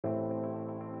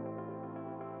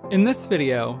In this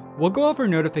video, we'll go over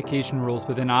notification rules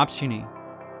within Opsgenie.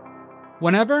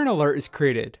 Whenever an alert is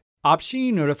created,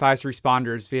 Opsgenie notifies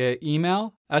responders via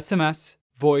email, SMS,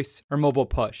 voice, or mobile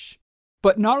push.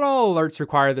 But not all alerts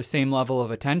require the same level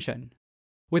of attention.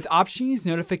 With Opsgenie's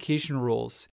notification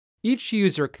rules, each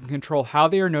user can control how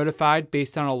they are notified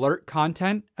based on alert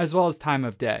content as well as time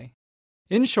of day.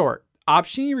 In short,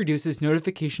 Opsgenie reduces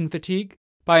notification fatigue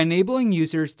by enabling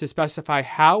users to specify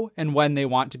how and when they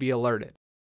want to be alerted.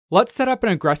 Let's set up an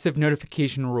aggressive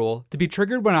notification rule to be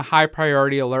triggered when a high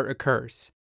priority alert occurs,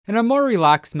 and a more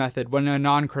relaxed method when a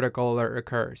non-critical alert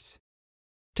occurs.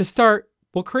 To start,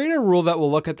 we'll create a rule that will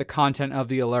look at the content of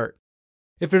the alert.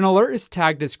 If an alert is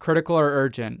tagged as critical or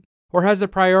urgent, or has a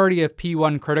priority of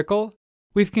P1 critical,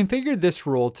 we've configured this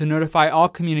rule to notify all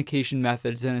communication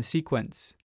methods in a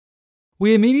sequence.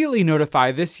 We immediately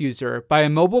notify this user by a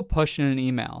mobile push and an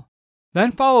email,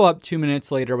 then follow up 2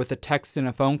 minutes later with a text and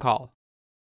a phone call.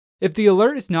 If the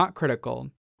alert is not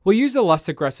critical, we'll use a less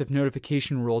aggressive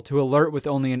notification rule to alert with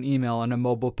only an email and a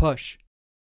mobile push.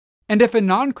 And if a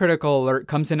non-critical alert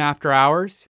comes in after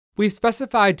hours, we've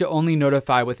specified to only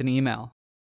notify with an email.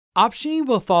 Opsgenie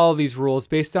will follow these rules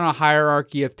based on a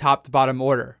hierarchy of top to bottom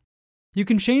order. You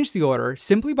can change the order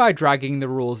simply by dragging the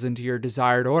rules into your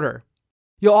desired order.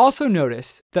 You'll also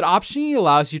notice that Opsgenie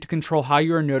allows you to control how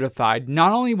you are notified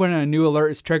not only when a new alert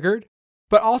is triggered,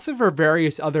 but also for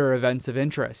various other events of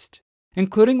interest,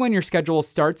 including when your schedule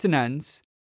starts and ends,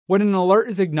 when an alert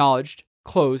is acknowledged,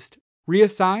 closed,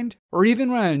 reassigned, or even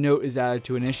when a note is added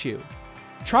to an issue.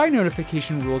 Try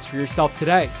notification rules for yourself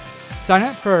today. Sign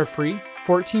up for a free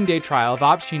 14-day trial of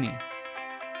Opsgenie.